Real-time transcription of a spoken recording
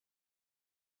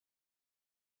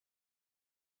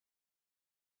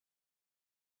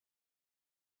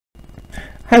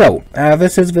Hello,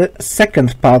 this is the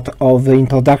second part of the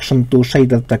Introduction to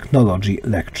Shader Technology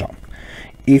lecture.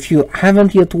 If you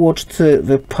haven't yet watched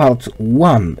the part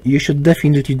 1, you should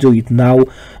definitely do it now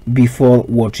before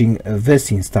watching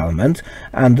this installment,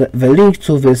 and the link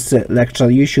to this lecture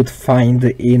you should find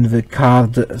in the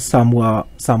card somewhere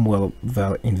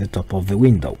there in the top of the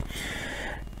window.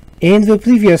 In the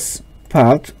previous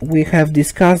part we have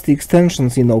discussed the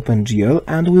extensions in OpenGL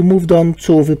and we moved on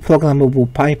to the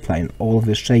programmable pipeline or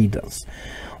the shaders.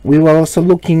 We were also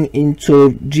looking into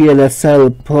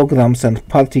GLSL programs and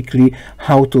particularly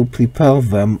how to prepare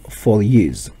them for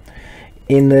use.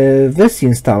 In this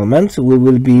installment we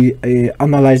will be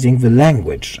analyzing the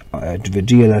language, the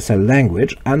GLSL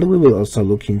language, and we will also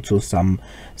look into some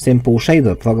simple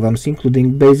shader programs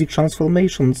including basic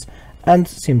transformations and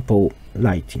simple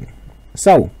lighting.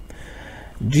 So,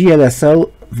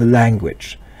 GLSL, the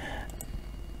language.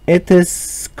 It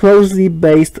is closely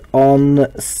based on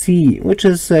C, which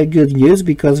is good news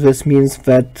because this means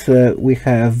that we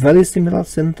have very similar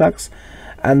syntax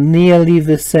and nearly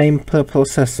the same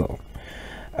preprocessor.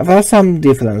 There are some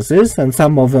differences and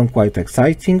some of them quite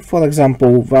exciting. For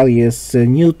example, various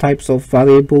new types of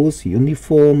variables,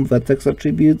 uniform, vertex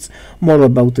attributes, more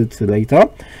about it later.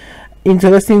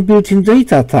 Interesting built-in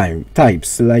data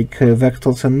types like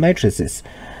vectors and matrices,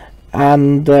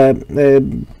 and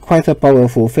quite a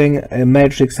powerful thing,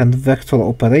 matrix and vector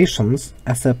operations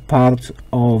as a part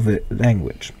of the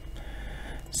language.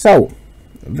 So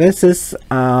this is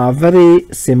a very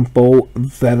simple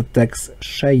vertex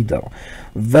shader.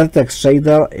 Vertex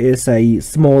shader is a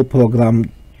small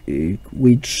program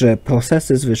which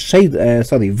processes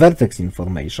the vertex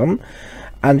information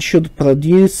and should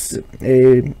produce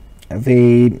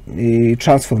the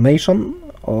transformation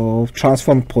or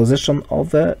transformed position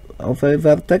of a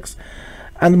vertex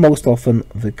and most often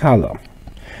the color.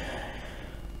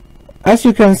 As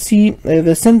you can see,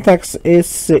 the syntax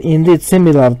is indeed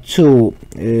similar to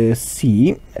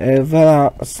C. There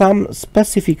are some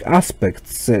specific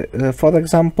aspects. For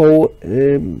example,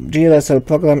 GLSL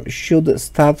program should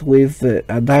start with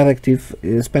a directive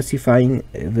specifying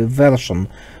the version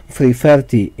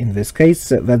 330 in this case.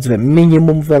 That's the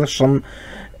minimum version.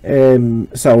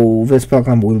 So this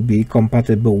program will be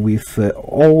compatible with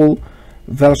all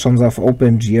versions of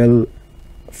OpenGL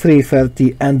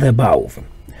 330 and above.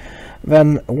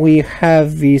 Then we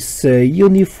have these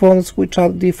uniforms which are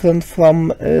different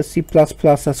from C++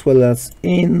 as well as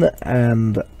in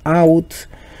and out.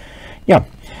 Yeah,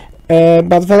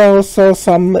 but there are also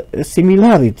some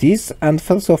similarities, and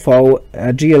first of all,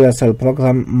 a GLSL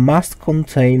program must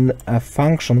contain a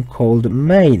function called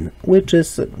main, which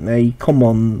is a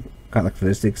common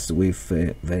characteristics with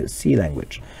the C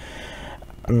language.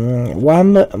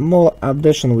 One more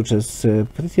addition which is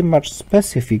pretty much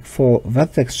specific for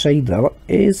vertex shader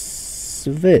is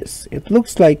this. It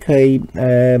looks like a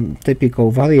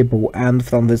typical variable, and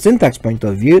from the syntax point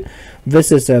of view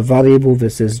this is a variable,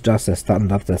 this is just a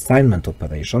standard assignment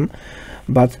operation,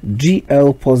 but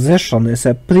GL position is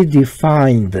a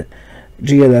predefined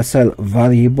GLSL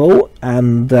variable,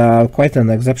 and quite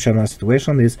an exceptional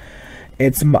situation is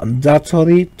it's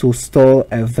mandatory to store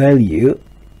a value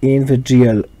in the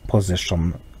GL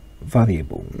position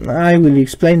variable. I will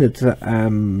explain it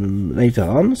later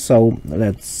on, so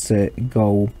let's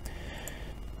go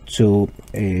to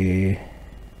the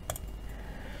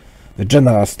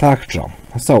general structure.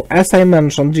 So as I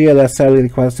mentioned, GLSL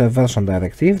requires a version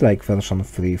directive like version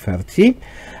 330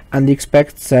 and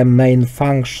expects a main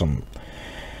function.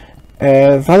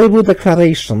 Variable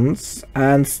declarations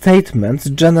and statements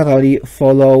generally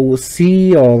follow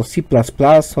C or C++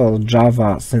 or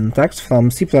Java syntax.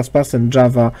 From C++ and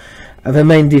Java, the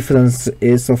main difference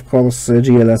is, of course,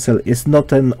 GLSL is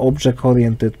not an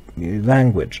object-oriented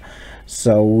language,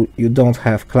 so you don't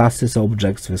have classes,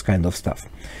 objects, this kind of stuff.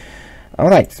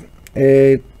 Alright,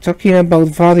 talking about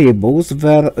variables,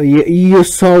 there you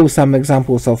saw some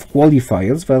examples of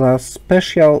qualifiers. There are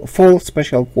 4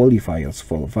 special qualifiers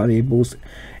for variables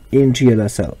in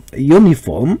GLSL.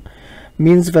 Uniform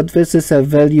means that this is a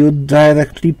value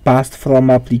directly passed from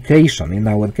application. In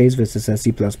our case this is a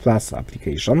C++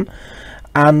 application,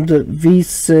 and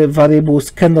these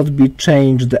variables cannot be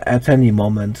changed at any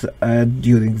moment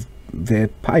during the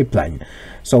pipeline,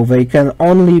 so they can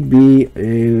only be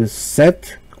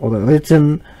set or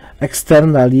written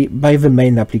externally by the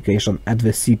main application at the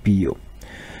CPU.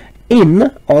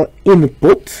 In or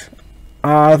input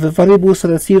are the variables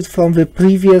received from the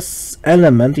previous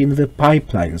element in the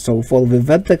pipeline. So for the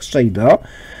vertex shader,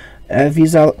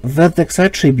 these are vertex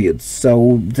attributes,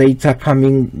 so data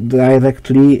coming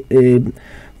directly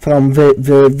from the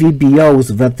VBO's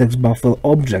vertex buffer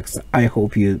objects. I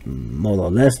hope you more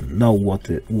or less know what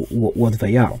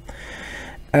they are.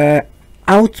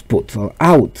 Output or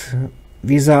out,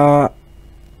 these are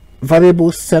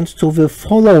variables sent to the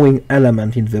following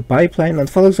element in the pipeline, and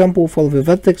for example for the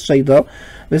vertex shader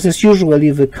this is usually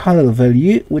the color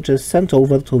value which is sent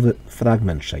over to the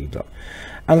fragment shader.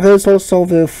 And there is also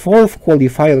the fourth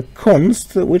qualifier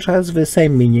const, which has the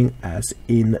same meaning as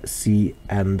in C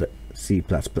and C++.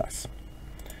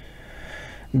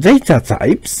 Data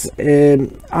types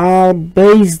are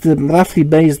roughly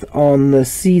based on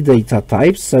C data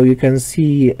types, so you can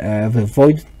see the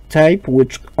void type,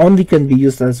 which only can be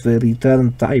used as the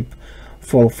return type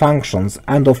for functions,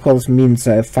 and of course means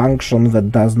a function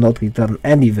that does not return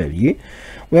any value.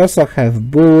 We also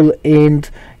have bool, int,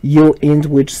 uint,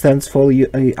 which stands for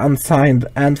unsigned,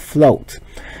 and float.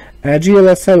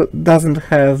 GLSL doesn't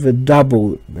have a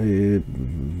double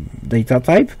data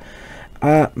type,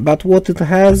 but what it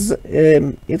has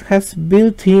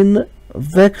built-in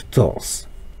vectors: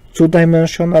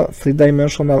 2-dimensional,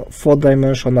 3-dimensional,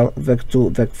 4-dimensional,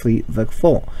 vec2, vec3,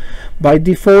 vec4. By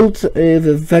default,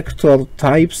 the vector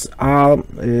types are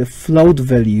float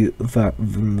value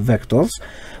vectors,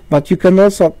 but you can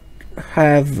also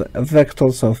have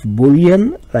vectors of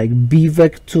Boolean, like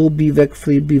bvec2,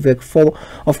 bvec3, bvec4.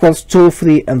 Of course, 2,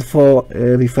 3, and 4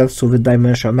 refers to the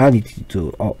dimensionality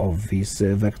of these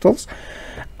vectors.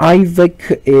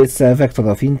 Ivec is a vector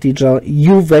of integer,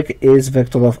 uvec is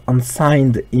vector of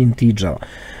unsigned integer.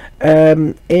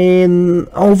 In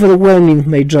overwhelming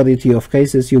majority of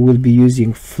cases you will be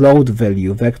using float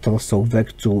value vectors, so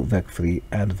vec2, vec3,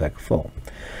 and vec4.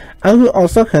 And we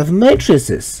also have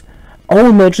matrices.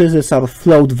 All matrices are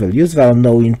float values, there are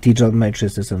no integer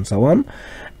matrices and so on.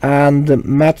 And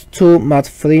mat2,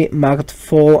 mat3,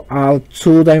 mat4 are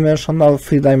 2-dimensional,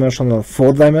 3-dimensional,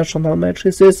 4-dimensional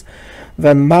matrices.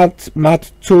 Then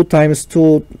mat2 times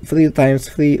 2, 3 times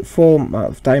 3,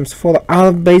 4 times 4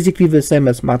 are basically the same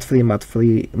as mat3,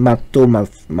 mat2,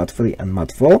 mat3, and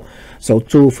mat4. So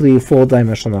 2, 3,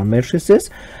 4-dimensional matrices.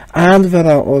 And there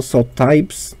are also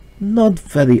types, not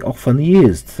very often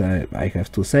used, I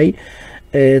have to say,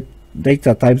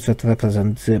 data types that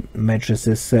represent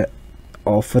matrices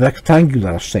of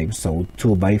rectangular shape, so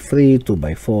 2 by 3, 2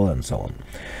 by 4, and so on.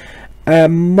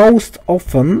 Most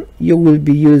often you will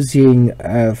be using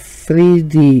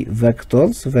 3D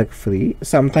vectors, vec3,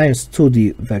 sometimes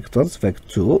 2D vectors,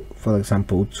 vec2, for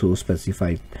example, to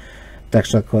specify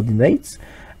texture coordinates,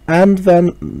 and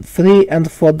then 3 and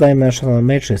 4-dimensional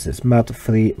matrices,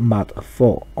 mat3,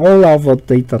 mat4. All other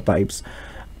data types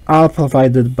are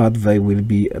provided, but they will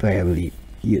be rarely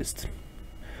used.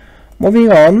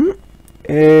 Moving on,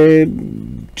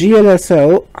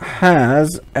 GLSL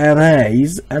has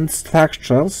arrays and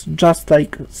structures just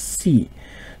like C,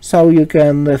 so you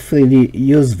can freely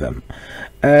use them.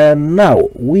 Now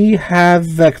we have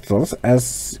vectors,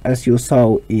 as you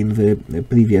saw in the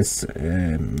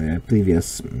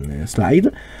previous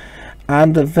slide,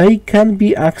 and they can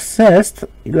be accessed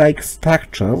like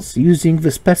structures using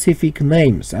the specific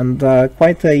names. And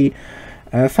quite a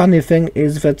funny thing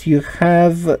is that you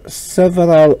have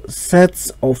several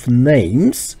sets of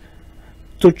names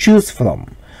to choose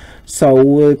from.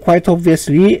 So quite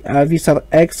obviously these are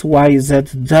x, y, z,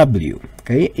 w.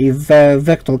 Okay, if the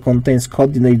vector contains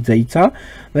coordinate data,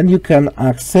 then you can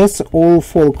access all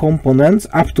 4 components,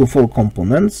 up to 4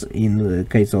 components in the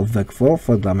case of vec4,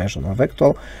 4-dimensional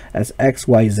vector, as x,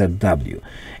 y, z, w.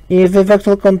 If the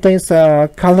vector contains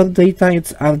color data,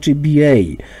 it's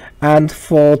RGBA, and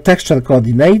for texture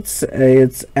coordinates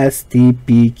it's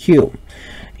STPQ.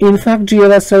 In fact,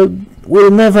 GLSL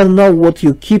will never know what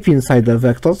you keep inside the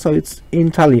vector, so it's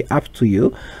entirely up to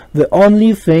you. The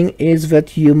only thing is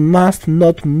that you must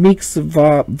not mix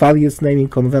various naming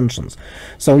conventions.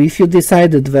 So if you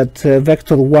decided that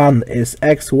vector 1 is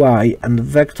xy and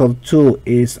vector 2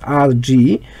 is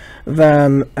rg,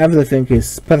 then everything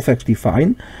is perfectly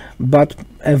fine, but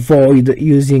avoid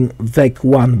using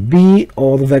vec1b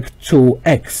or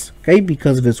vec2x, okay,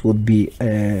 because this would be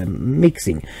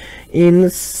mixing. In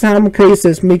some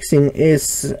cases mixing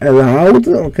is allowed,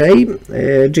 okay.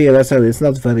 GLSL is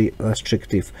not very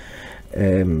restrictive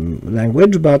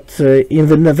language, but in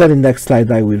the very next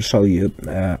slide I will show you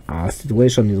a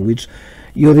situation in which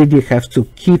you really have to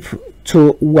keep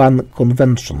to one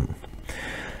convention.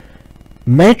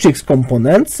 Matrix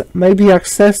components may be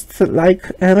accessed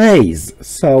like arrays,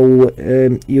 so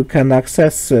you can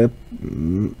access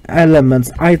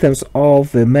elements, items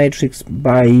of the matrix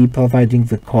by providing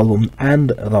the column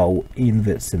and row in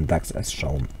the syntax as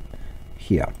shown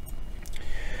here.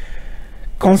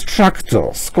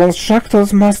 Constructors.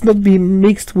 Constructors must not be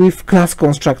mixed with class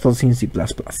constructors in C++.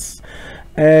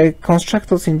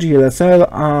 Constructors in GLSL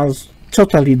are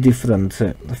totally different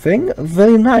thing,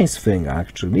 very nice thing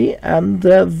actually, and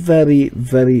very,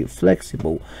 very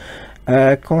flexible.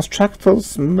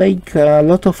 Constructors make a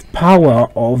lot of power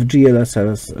of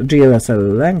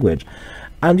GLSL language,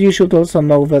 and you should also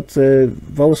know that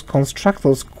those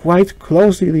constructors quite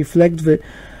closely reflect the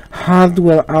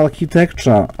hardware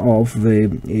architecture of the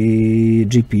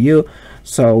GPU.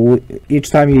 So each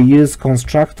time you use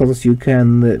constructors, you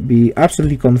can be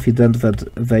absolutely confident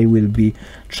that they will be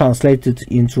translated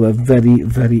into a very,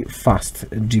 very fast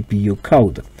GPU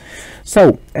code.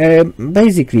 So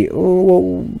basically,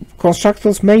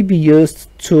 constructors may be used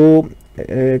to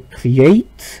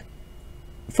create,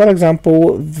 for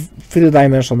example,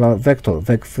 three-dimensional vector,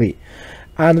 vec3.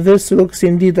 And this looks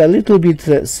indeed a little bit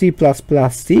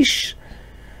C++-ish.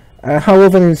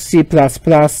 However, in C++,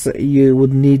 you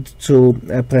would need to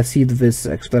precede this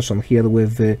expression here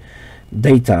with the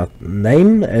data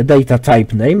name, data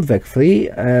type name,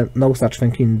 vec3, no such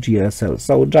thing in GLSL.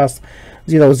 So just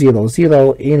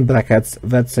 000 in brackets,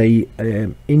 that's a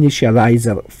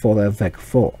initializer for a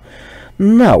vec4.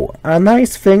 Now, a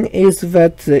nice thing is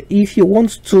that if you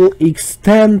want to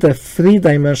extend a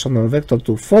three-dimensional vector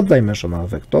to four-dimensional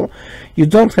vector, you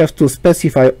don't have to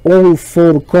specify all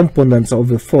four components of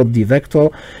the 4D vector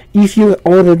if you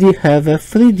already have a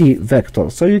 3D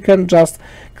vector. So you can just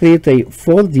create a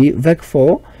 4D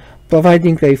vec4,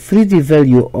 providing a 3D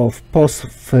value of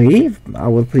pos3,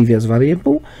 our previous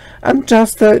variable, and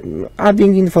just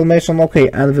adding information, okay,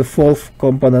 and the fourth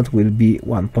component will be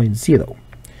 1.0.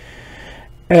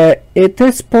 It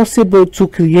is possible to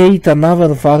create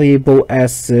another variable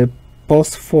as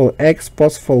pos4x,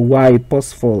 pos4y,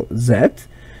 pos4z.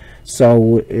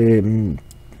 So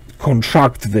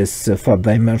construct this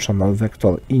four-dimensional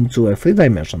vector into a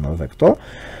three-dimensional vector.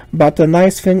 But a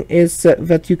nice thing is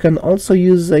that you can also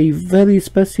use a very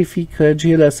specific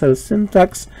GLSL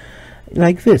syntax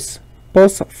like this,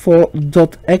 pos4.xyz.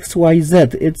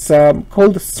 It's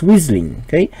called swizzling,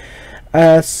 okay?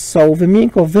 So the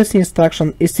meaning of this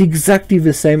instruction is exactly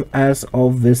the same as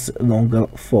of this longer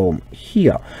form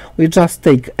here. We just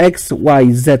take x, y,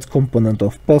 z component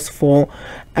of pos4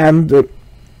 and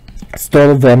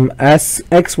store them as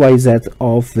x, y, z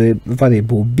of the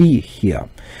variable b here.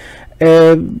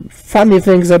 Funny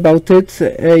things about it,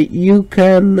 you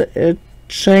can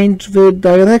change the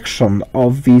direction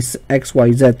of this x,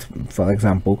 y, z, for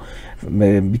example,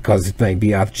 because it may be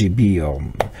RGB or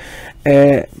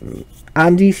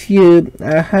and if you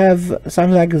have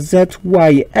something like z,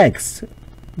 y, x,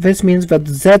 this means that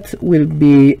z will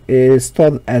be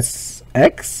stored as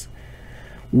x,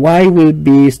 y will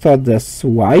be stored as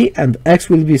y, and x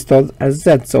will be stored as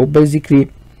z. So basically,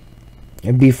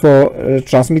 before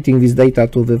transmitting this data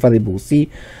to the variable c,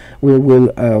 we will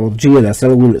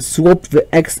GLSL will swap the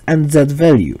x and z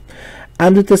value.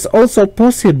 And it is also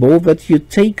possible that you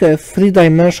take a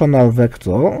three-dimensional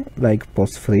vector like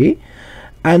pos3,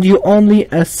 and you only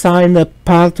assign a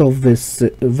part of this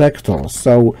vector.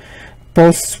 So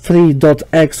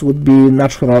pos3.x would be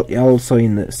natural also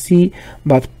in C,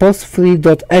 but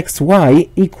pos3.xy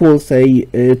equals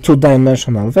a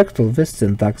two-dimensional vector. This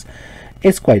syntax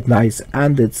is quite nice,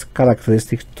 and it's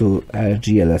characteristic to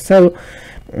GLSL.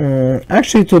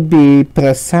 Actually, to be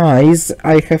precise,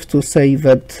 I have to say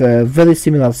that very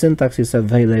similar syntax is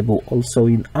available also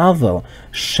in other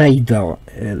shader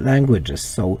languages.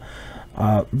 So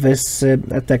this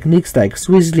techniques like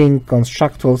swizzling,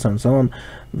 constructors, and so on,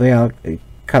 they are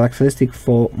characteristic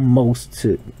for most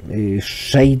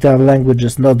shader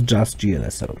languages, not just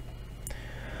GLSL.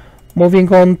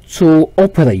 Moving on to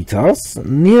operators,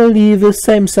 nearly the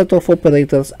same set of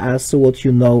operators as what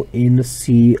you know in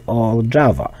C or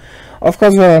Java. Of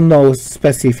course, there are no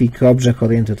specific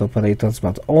object-oriented operators,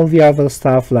 but all the other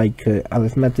stuff like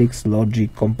arithmetics,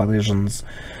 logic, comparisons,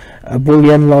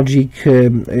 Boolean logic,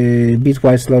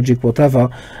 bitwise logic, whatever,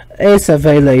 is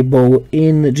available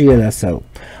in GLSL.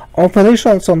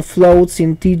 Operations on floats,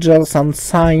 integers, and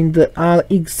signed are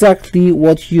exactly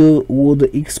what you would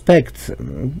expect.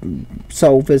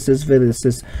 So this is very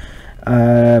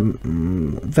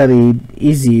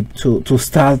easy to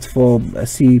start for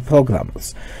C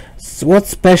programmers. So what's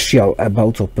special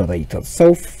about operators?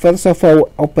 So first of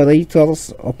all,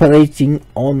 operators operating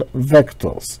on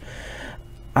vectors.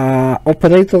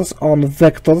 Operators on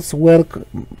vectors work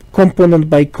component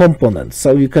by component,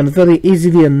 so you can very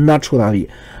easily and naturally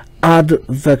add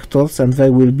vectors, and they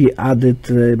will be added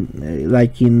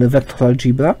like in vector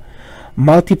algebra.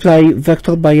 Multiply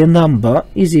vector by a number,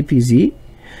 easy peasy.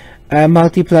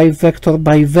 multiply vector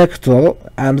by vector,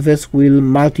 and this will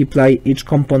multiply each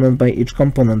component by each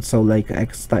component, so like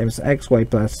x times x, y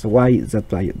plus y, z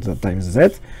times z.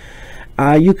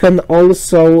 You can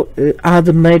also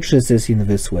add matrices in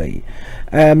this way.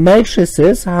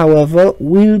 Matrices, however,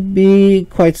 will be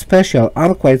quite special,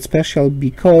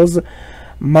 because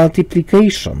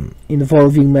multiplication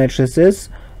involving matrices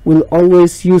will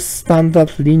always use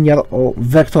standard linear or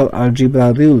vector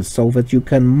algebra rules, so that you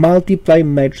can multiply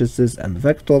matrices and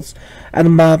vectors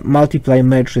and multiply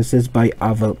matrices by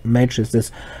other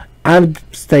matrices and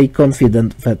stay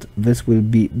confident that this will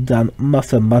be done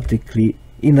mathematically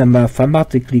in a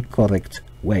mathematically correct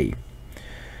way.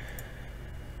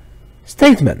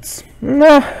 Statements.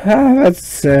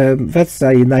 That's a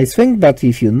nice thing, but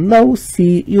if you know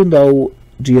C, you know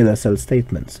GLSL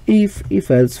statements.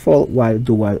 If else, for, while,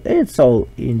 do while, it's all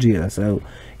in GLSL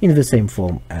in the same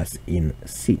form as in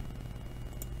C.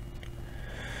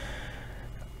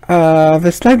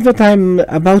 The slide that I'm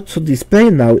about to display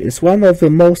now is one of the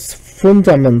most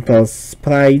fundamental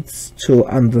sprites to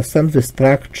understand the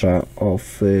structure of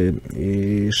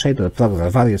shader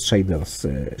programs, various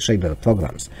shader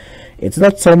programs. It's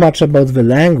not so much about the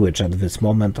language at this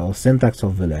moment or syntax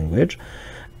of the language,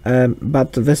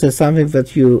 but this is something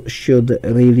that you should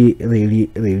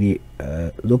really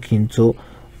look into,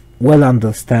 well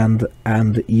understand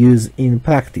and use in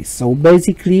practice. So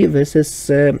basically this is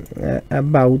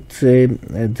about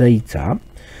data.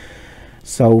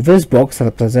 So this box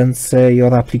represents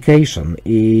your application.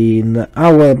 In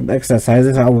our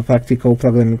exercises, our practical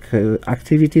programming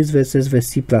activities, this is the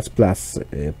C++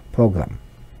 program.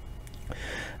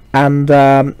 And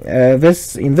in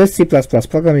this C++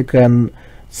 program you can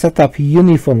set up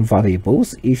uniform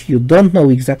variables. If you don't know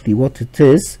exactly what it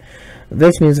is,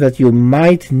 this means that you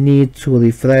might need to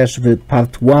refresh the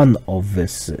part 1 of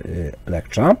this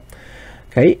lecture.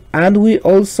 Okay, and we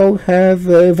also have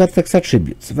vertex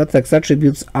attributes. Vertex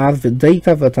attributes are the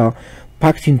data that are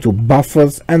packed into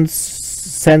buffers and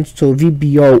sent to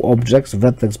VBO objects,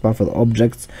 vertex buffer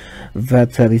objects,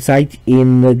 that reside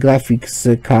in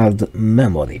graphics card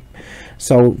memory.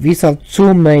 So these are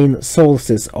two main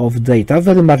sources of data,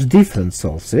 very much different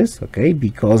sources, okay,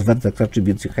 because vertex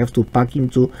attributes you have to pack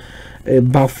into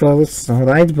buffers,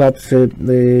 right? But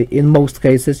in most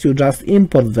cases you just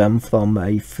import them from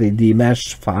a 3D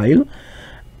mesh file,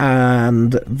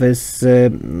 and this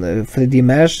 3D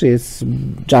mesh is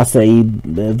just a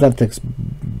vertex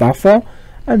buffer,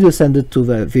 and you send it to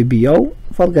the VBO.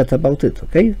 Forget about it,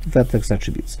 okay? Vertex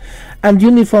attributes. And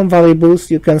uniform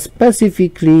variables you can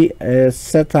specifically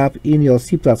set up in your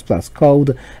C++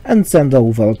 code and send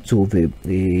over to the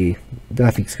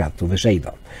graphics card, to the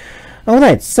shader.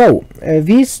 Alright, so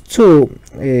these two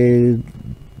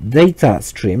data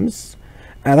streams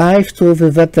arrive to the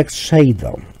vertex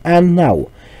shader. And now,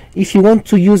 if you want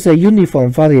to use a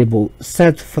uniform variable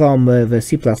set from the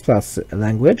C++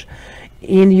 language,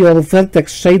 in your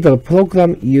vertex shader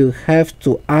program you have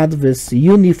to add this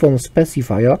uniform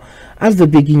specifier at the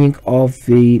beginning of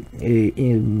the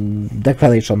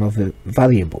declaration of the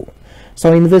variable.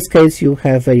 So in this case you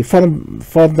have a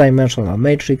four-dimensional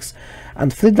matrix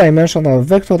and three-dimensional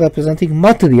vector representing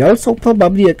material, so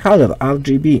probably a color,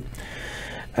 RGB.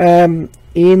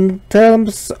 In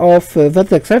terms of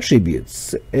vertex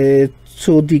attributes,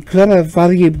 to declare a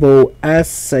variable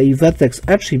as a vertex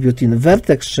attribute in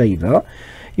vertex shader,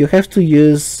 you have to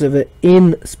use the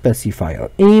in specifier.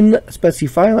 In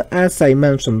specifier, as I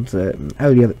mentioned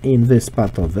earlier in this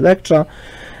part of the lecture,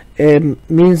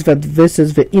 means that this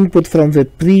is the input from the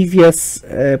previous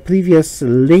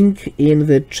link in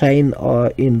the chain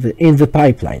or in the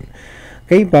pipeline.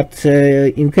 Okay, but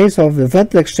in case of the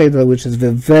vertex shader, which is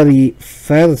the very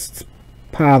first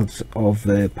part of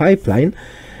the pipeline,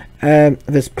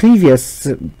 this previous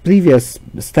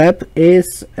step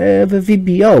is the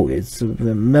VBO, it's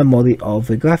the memory of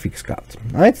the graphics card,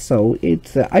 right? So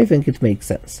I think it makes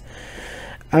sense.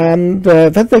 And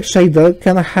vertex shader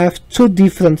can have two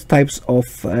different types of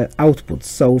outputs.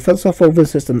 So first of all,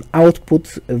 this is an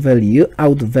output value,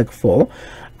 outVec4.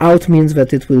 Out means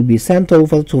that it will be sent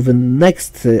over to the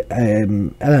next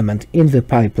element in the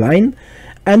pipeline,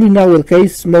 and in our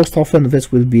case most often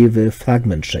this will be the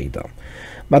fragment shader.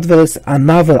 But there is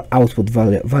another output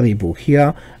variable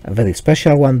here, a very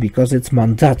special one, because it's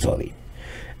mandatory.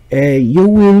 You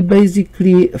will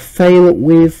basically fail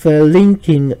with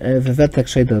linking the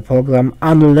vertex shader program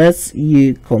unless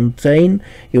you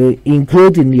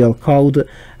include in your code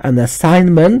an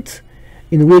assignment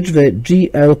in which the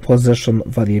GL position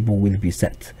variable will be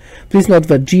set. Please note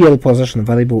that GL position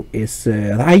variable is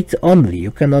write only.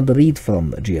 You cannot read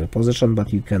from GL position,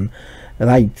 but you can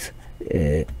write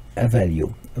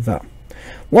value there.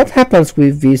 What happens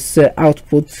with these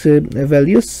output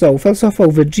values? So first of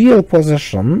all, the GL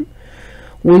position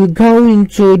will go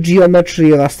into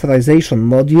geometry rasterization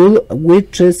module,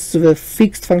 which is the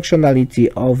fixed functionality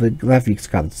of the graphics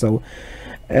card. So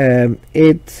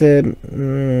it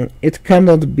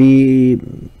cannot be.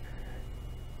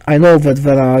 I know that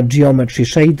there are geometry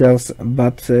shaders,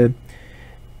 but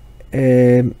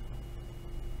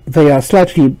they are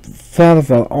slightly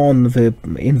further on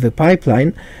in the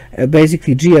pipeline.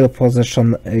 Basically, GL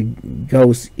position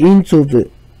goes into the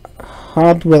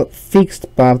hardware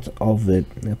fixed part of the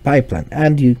pipeline,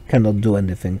 and you cannot do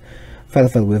anything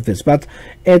further with this. But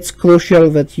it's crucial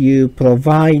that you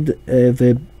provide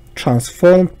the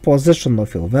transformed position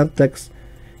of your vertex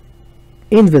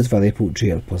in this variable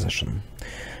GL position.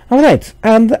 Alright,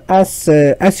 and as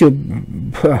you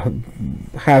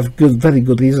have very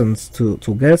good reasons to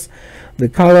guess, the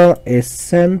color is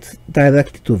sent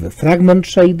directly to the fragment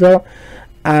shader,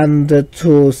 and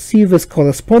to see this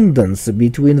correspondence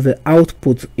between the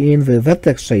output in the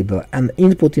vertex shader and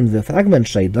input in the fragment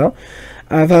shader,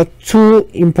 there are two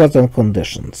important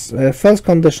conditions. First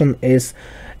condition is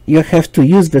you have to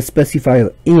use the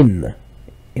specifier in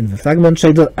the fragment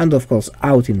shader and of course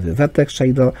out in the vertex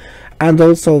shader, and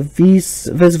also this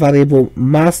variable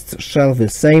must share the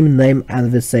same name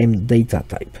and the same data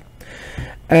type.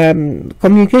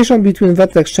 Communication between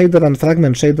vertex shader and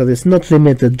fragment shader is not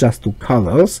limited just to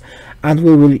colors, and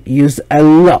we will use a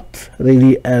lot,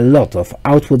 really a lot of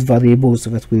output variables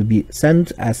that will be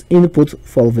sent as input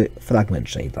for the fragment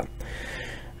shader.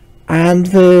 And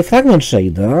the fragment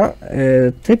shader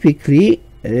typically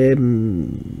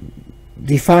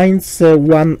defines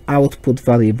one output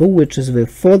variable, which is the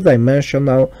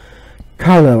 4-dimensional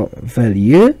color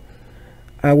value,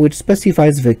 which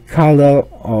specifies the color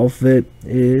of the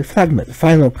fragment,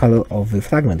 final color of the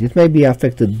fragment. It may be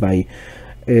affected by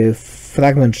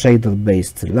fragment shader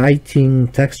based lighting,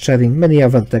 texturing, many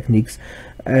other techniques,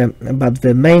 but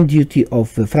the main duty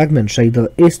of the fragment shader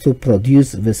is to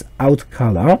produce this out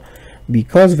color,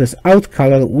 because this out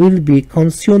color will be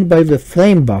consumed by the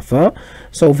frame buffer,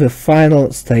 so the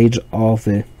final stage of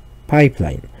the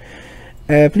pipeline.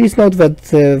 Please note that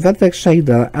vertex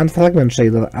shader and fragment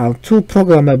shader are two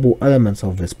programmable elements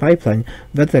of this pipeline.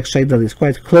 Vertex shader is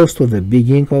quite close to the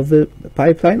beginning of the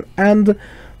pipeline, and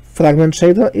fragment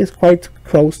shader is quite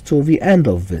close to the end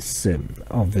of this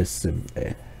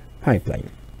pipeline.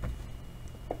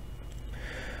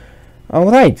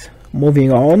 Alright,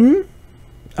 moving on.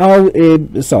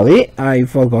 Sorry, I've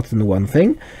forgotten one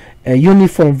thing.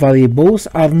 Uniform variables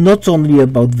are not only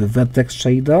about the vertex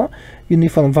shader.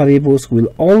 Uniform variables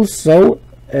will also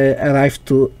arrive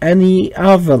to any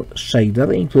other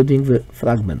shader, including the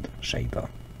fragment shader.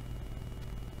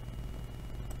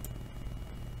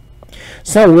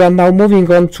 So we are now moving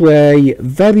on to a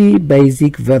very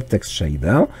basic vertex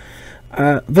shader.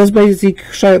 This basic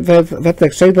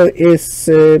vertex shader is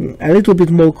a little bit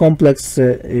more complex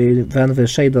than the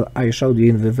shader I showed you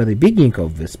in the very beginning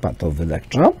of this part of the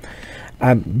lecture,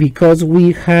 because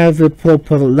we have a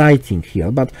proper lighting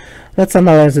here, but let's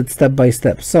analyze it step by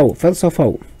step. So first of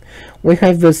all, we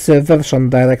have this version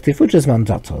directive, which is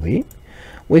mandatory.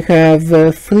 We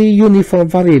have 3 uniform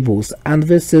variables, and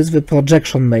this is the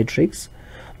projection matrix,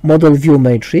 model view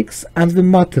matrix, and the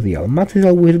material.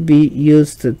 Material will be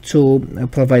used to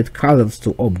provide colors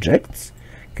to objects.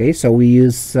 Okay, so we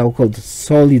use so-called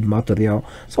solid material,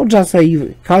 so just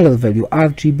a color value,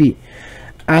 RGB.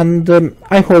 And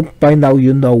I hope by now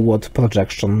you know what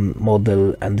projection,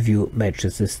 model, and view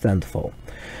matrices stand for.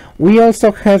 We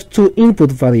also have 2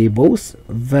 input variables,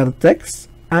 vertex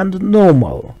and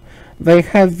normal. They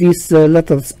have these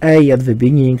letters A at the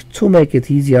beginning to make it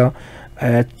easier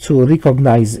to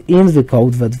recognize in the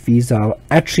code that these are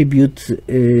attribute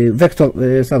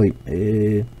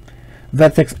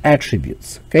vertex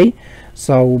attributes. Okay,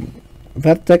 so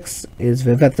vertex is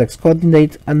the vertex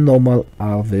coordinate, and normal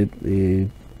are the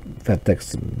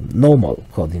vertex normal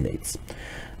coordinates.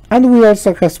 And we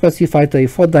also have specified a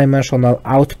 4-dimensional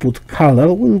output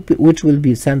color, which will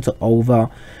be sent over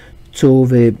to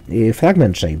the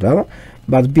fragment shader.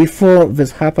 But before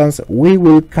this happens, we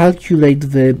will calculate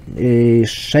the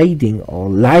shading or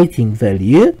lighting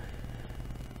value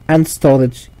and store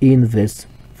it in this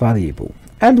variable.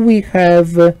 And we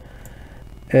have,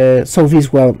 so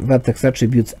these were vertex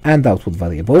attributes and output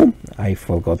variable. I've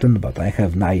forgotten, but I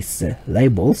have nice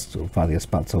labels to various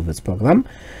parts of this program.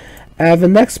 The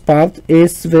next part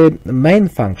is the main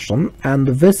function, and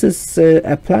this is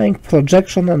applying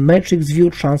projection and matrix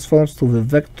view transforms to the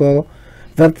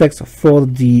vertex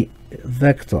 4D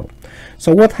vector.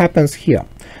 So what happens here?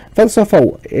 First of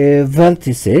all,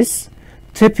 vertices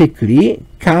typically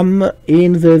come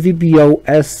in the VBO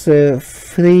as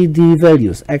 3D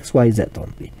values, x, y, z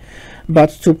only.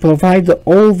 But to provide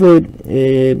all the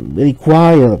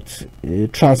required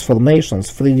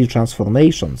transformations, 3D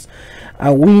transformations,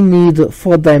 we need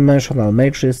 4-dimensional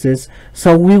matrices,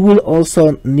 so we will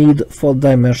also need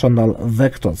 4-dimensional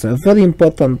vectors. A very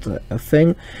important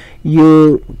thing,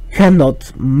 you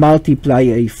cannot multiply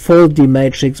a 4D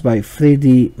matrix by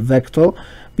 3D vector,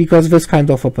 because this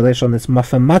kind of operation is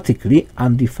mathematically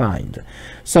undefined.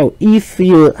 So if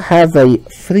you have a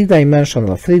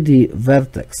 3-dimensional 3D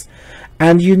vertex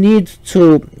and you need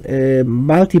to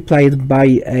multiply it by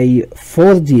a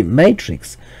 4D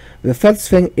matrix, the first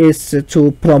thing is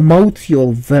to promote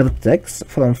your vertex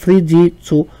from 3D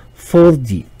to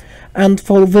 4D. And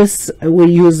for this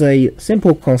we use a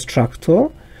simple constructor.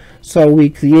 So we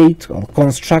create or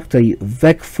construct a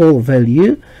vec4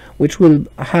 value which will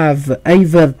have a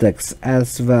vertex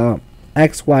as the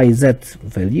x, y, z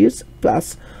values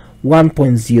plus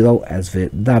 1.0 as the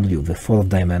w, the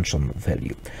 4th-dimension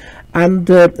value. And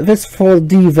this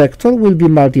 4D vector will be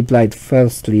multiplied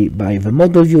firstly by the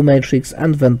model view matrix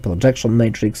and then projection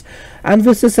matrix. And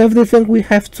this is everything we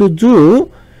have to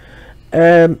do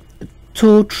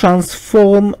to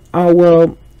transform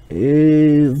our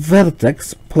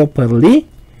vertex properly.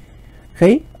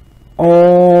 Okay,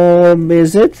 or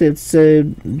is it? It's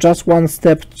just one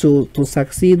step to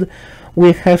succeed.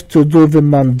 We have to do the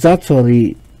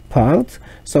mandatory part,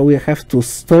 so we have to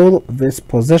store this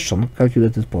position,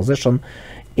 calculated position,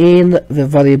 in the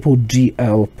variable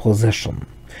GL position.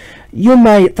 You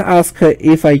might ask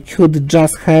if I could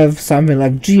just have something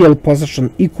like GL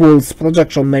position equals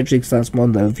projection matrix times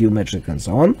model view matrix and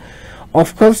so on.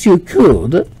 Of course you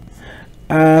could,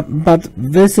 but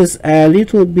this is a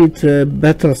little bit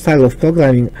better style of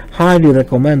programming, highly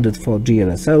recommended for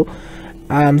GLSL.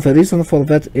 And the reason for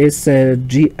that is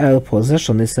GL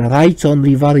position is a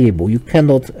write-only variable. You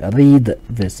cannot read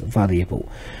this variable.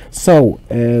 So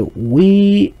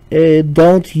we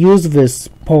don't use this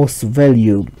pos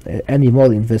value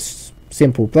anymore in this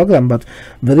simple program, but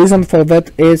the reason for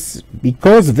that is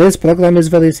because this program is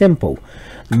very simple.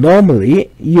 Normally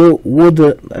you would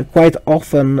quite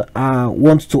often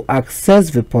want to access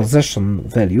the position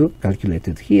value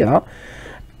calculated here,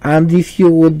 and if you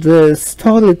would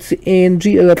store it in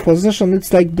GL position,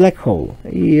 it's like black hole.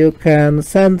 You can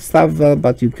send stuff there,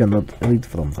 but you cannot read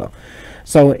from there.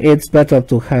 So it's better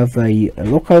to have a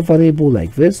local variable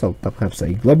like this, or perhaps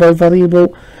a global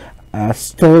variable,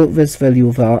 store this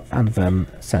value there, and then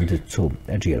send it to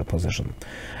a GL position.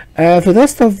 The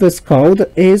rest of this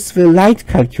code is the light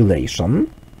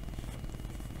calculation.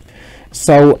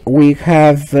 So we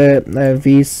have I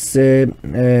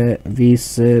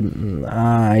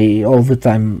all the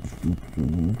time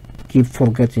keep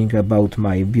forgetting about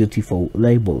my beautiful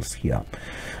labels here.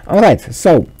 Alright,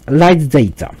 so light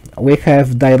data. We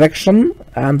have direction,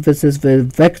 and this is the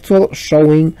vector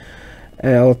showing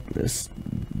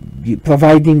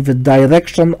providing the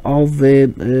direction of the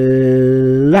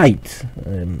light.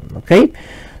 Okay,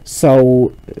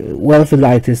 so where the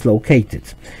light is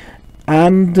located.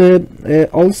 And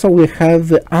also we have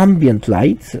the ambient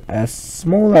light, a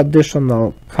small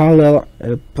additional color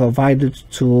provided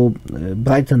to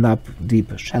brighten up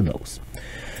deep shadows.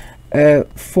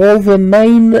 For the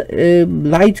main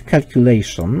light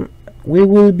calculation, we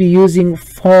will be using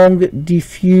Phong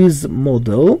diffuse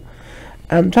model,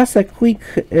 and just a quick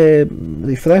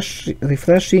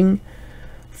refreshing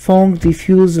Phong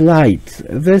diffuse light.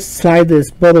 This slide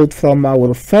is borrowed from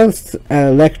our first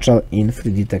lecture in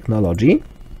 3D technology.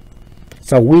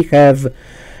 So we have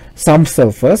some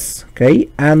surface, okay,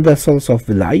 and the source of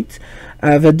the light.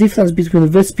 The difference between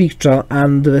this picture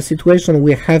and the situation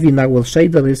we have in our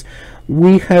shader is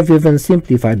we have even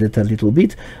simplified it a little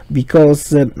bit, because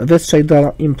this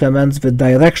shader implements the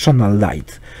directional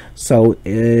light. So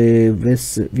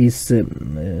these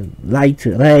light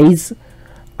rays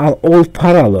are all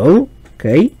parallel,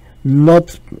 okay,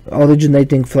 not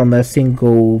originating from a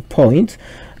single point,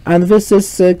 and this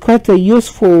is quite a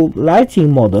useful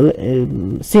lighting model,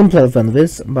 simpler than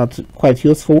this, but quite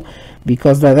useful,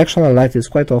 because directional light is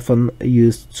quite often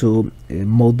used to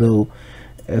model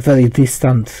very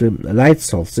distant light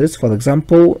sources, for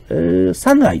example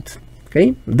sunlight,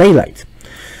 okay, daylight.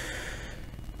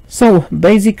 So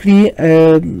basically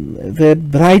the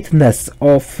brightness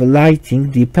of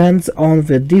lighting depends on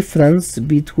the difference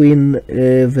between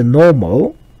the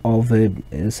normal of the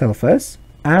surface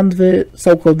and the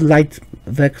so-called light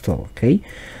vector. Okay,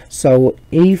 so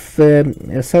if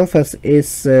a surface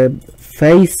is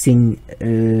facing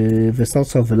the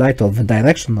source of the light, or the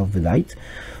direction of the light,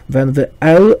 then the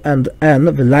L and N,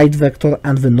 the light vector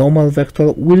and the normal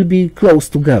vector, will be close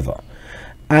together.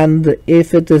 And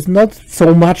if it is not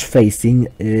so much facing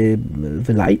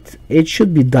the light, it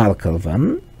should be darker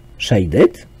than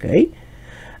shaded, okay?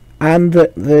 And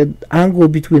the angle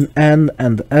between N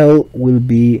and L will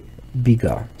be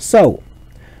bigger. So,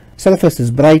 surface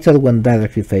is brighter when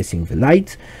directly facing the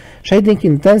light. Shading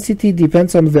intensity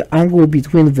depends on the angle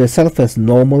between the surface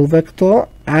normal vector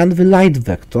and the light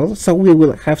vector, so we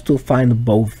will have to find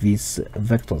both these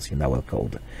vectors in our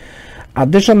code.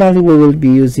 Additionally, we will be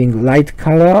using light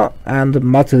color and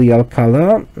material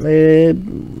color.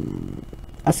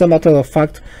 As a matter of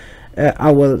fact,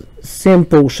 our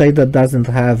simple shader doesn't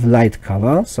have light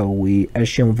color, so we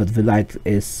assume that the light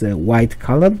is white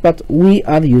colored, but we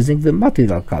are using the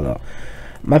material color.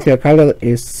 Material color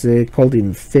is called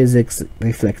in physics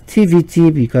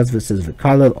reflectivity, because this is the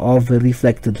color of the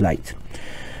reflected light.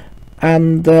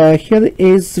 And here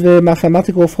is the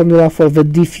mathematical formula for the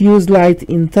diffuse light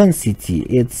intensity.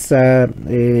 It's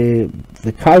the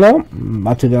color,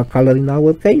 material color in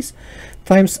our case,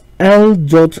 times L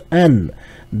dot N.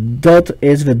 Dot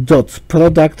is the dot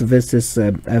product. This is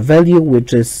a value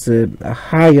which is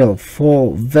higher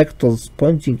for vectors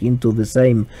pointing into the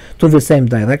same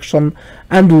direction,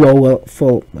 and lower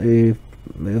for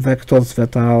vectors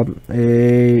that are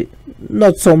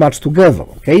not so much together.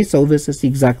 Okay, so this is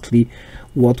exactly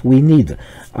what we need.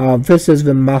 This is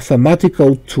the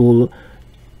mathematical tool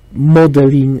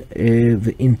modeling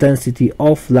the intensity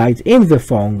of light in the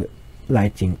Phong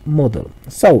lighting model.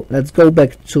 So let's go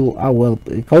back to our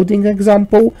coding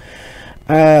example.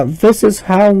 This is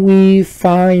how we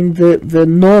find the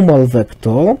normal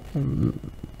vector,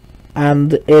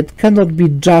 and it cannot be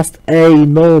just a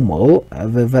normal,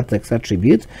 the vertex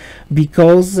attribute,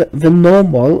 because the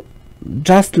normal,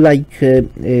 just like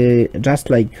the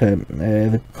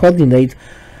coordinate,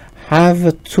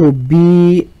 have to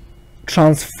be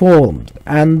transformed,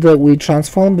 and we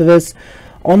transform this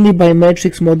only by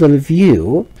matrix model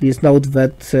view. Please note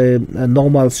that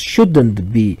normals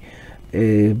shouldn't be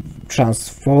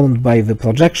transformed by the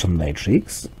projection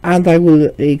matrix, and I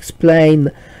will explain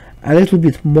a little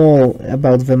bit more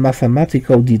about the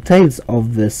mathematical details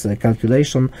of this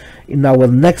calculation in our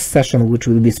next session, which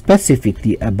will be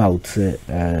specifically about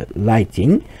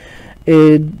lighting.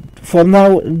 For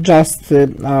now, just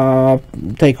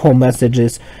take home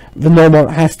messages. The normal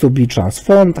has to be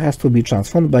transformed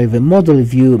by the model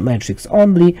view matrix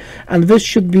only, and this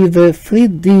should be the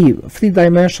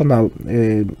three-dimensional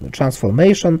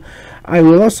transformation. I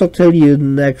will also tell you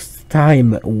next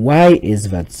time why is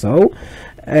that so.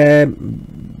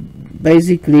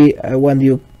 Basically, when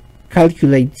you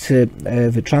calculate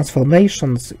the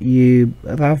transformations, you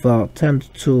rather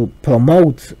tend to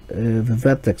promote the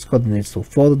vertex coordinates to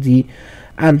 4D,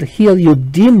 and here you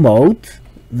demote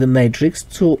the matrix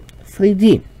to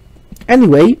 3D.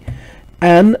 Anyway,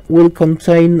 N will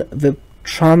contain the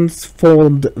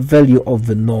transformed value of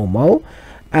the normal,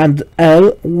 and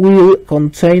L will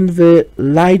contain the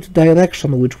light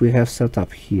direction which we have set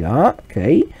up here.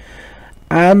 Okay,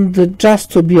 and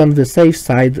just to be on the safe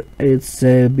side, it's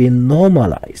been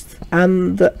normalized.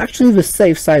 And actually the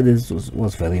safe side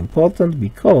was very important,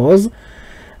 because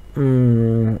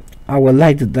our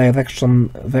light direction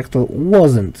vector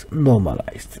wasn't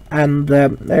normalized, and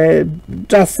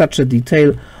just such a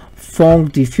detail, Phong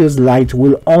diffuse light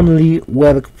will only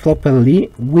work properly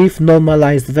with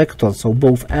normalized vectors, so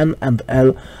both N and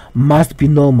L must be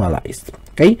normalized.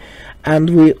 Okay, and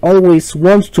we always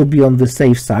want to be on the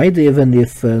safe side, even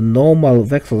if normal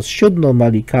vectors should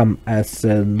normally come as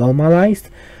normalized.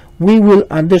 We will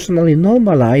additionally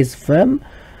normalize them.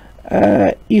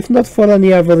 If not for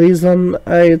any other reason,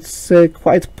 it's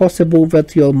quite possible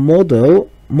that your model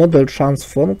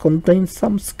transform contains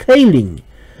some scaling,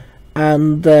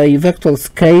 and a vector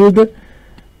scaled,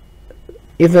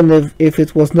 even if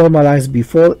it was normalized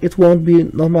before, it won't be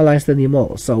normalized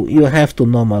anymore. So you have to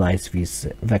normalize these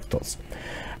vectors.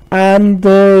 And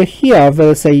here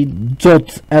there is a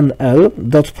dot NL,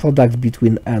 dot product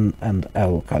between N and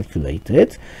L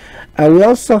calculated. We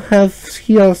also have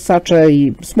here such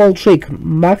a small trick,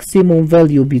 maximum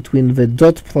value between the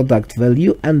dot product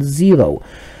value and 0.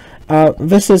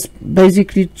 This is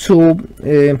basically to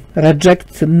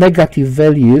reject negative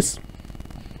values.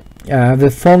 The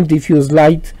Phong diffuse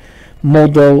light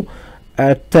model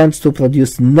tends to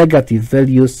produce negative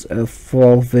values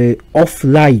for the off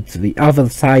light, the other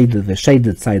side, the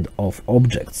shaded side of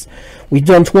objects. We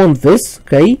don't want this,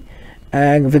 okay?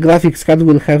 and the graphics card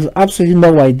will have absolutely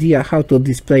no idea how to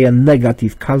display a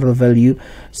negative color value,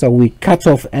 so we cut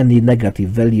off any negative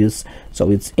values, so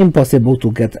it's impossible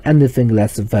to get anything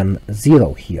less than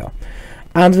 0 here.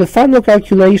 And the final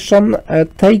calculation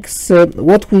takes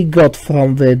what we got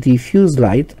from the diffuse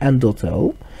light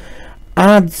N.L,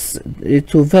 adds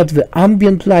to that the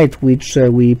ambient light which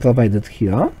we provided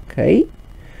here, okay,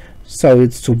 so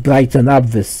it's to brighten up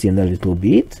this scene a little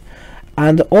bit,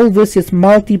 and all this is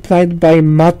multiplied by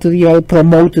material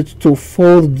promoted to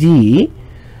 4D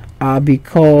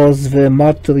because the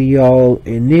material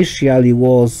initially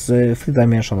was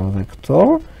three-dimensional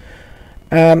vector,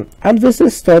 and this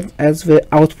is stored as the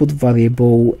output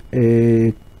variable,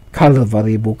 color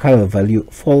value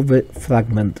for the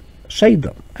fragment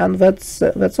shader, and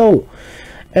that's all.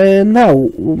 Now,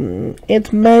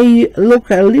 it may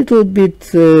look a little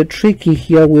bit tricky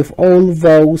here with all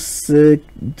those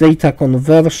data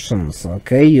conversions,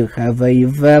 okay? You have a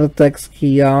vertex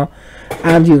here,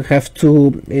 and you have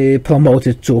to promote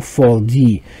it to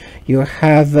 4D. You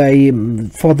have a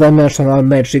four-dimensional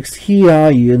matrix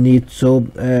here, you need to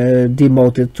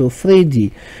demote it to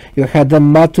 3D. You had a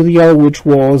material which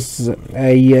was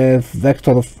a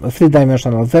vector, a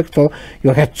three-dimensional vector, you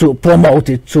had to promote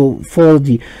it to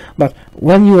 4D. But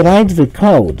when you write the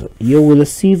code, you will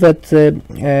see that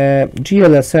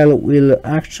GLSL will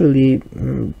actually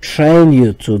train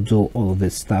you to do all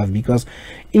this stuff, because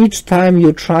each time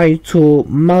you try to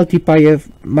multiply a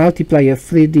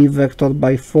 3D vector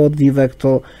by 4D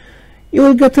vector, you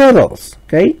will get errors,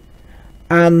 okay?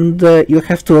 And you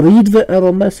have to read the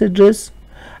error messages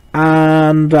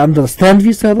and understand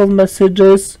these error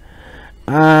messages,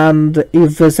 and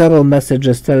if this error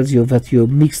messages tells you that you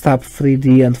mixed up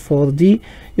 3D and 4D,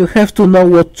 you have to know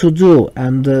what to do,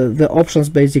 and the options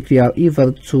basically are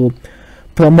either to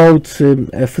promote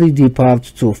a 3D part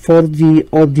to 4D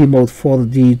or demote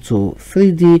 4D to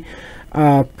 3D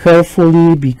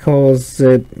carefully, because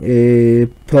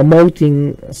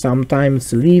promoting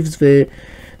sometimes leaves the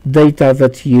data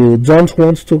that you don't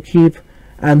want to keep,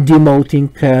 and demoting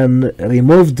can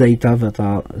remove data that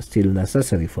are still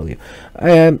necessary for you.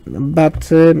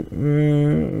 But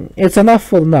it's enough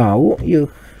for now. You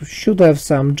should have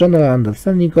some general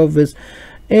understanding of this.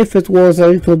 If it was a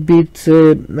little bit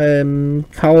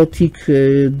chaotic,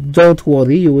 don't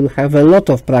worry, you will have a lot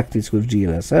of practice with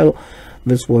GLSL.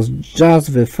 This was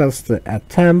just the first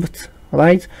attempt,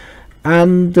 right?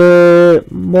 And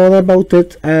more about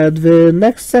it at the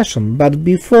next session. But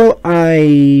before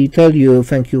I tell you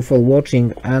thank you for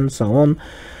watching and so on,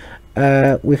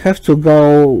 we have to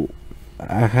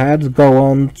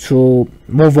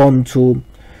move on to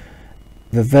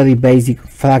the very basic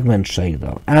fragment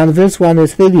shader, and this one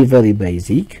is really very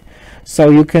basic. So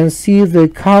you can see the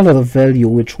color value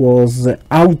which was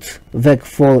out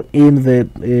vec4 in the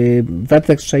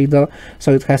vertex shader,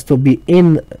 so it has to be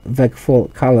in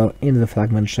vec4 color in the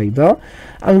fragment shader,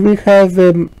 and we have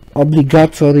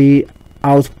obligatory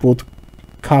output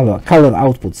color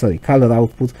output.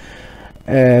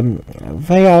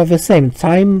 They are the same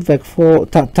type,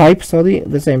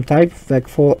 the same type,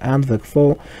 vec4 and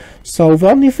vec4. So the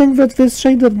only thing that this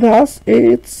shader does,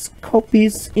 it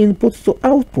copies input to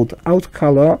output. Out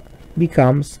color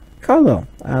becomes color,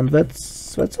 and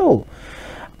that's all.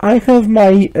 I have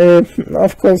my,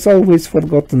 of course, always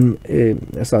forgotten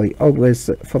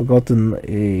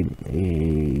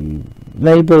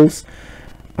labels.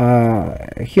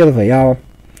 Here they are.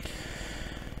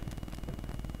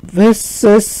 This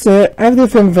is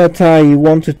everything that I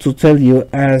wanted to tell you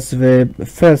as the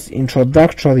first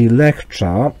introductory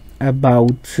lecture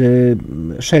about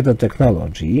shader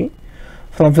technology.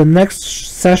 From the next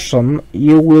session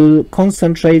you will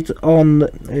concentrate on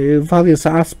various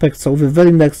aspects. So the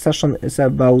very next session is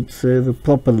about the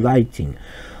proper lighting.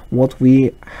 What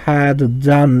we had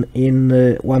done in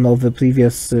one of the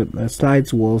previous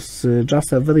slides was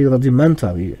just a very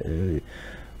rudimentary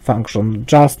function,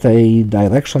 just a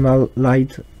directional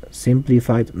light,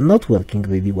 simplified, not working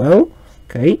really well,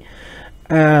 okay?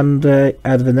 And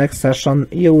at the next session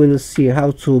you will see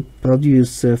how to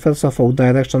produce first of all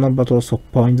directional but also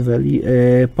point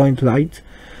light,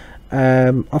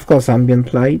 of course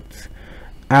ambient light,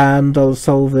 and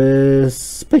also the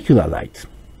specular light.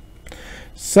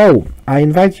 So I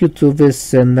invite you to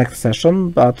this next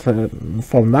session, but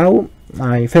for now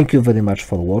I thank you very much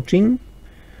for watching,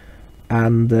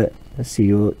 and see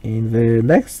you in the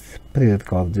next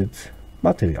pre-recorded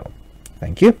material.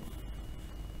 Thank you.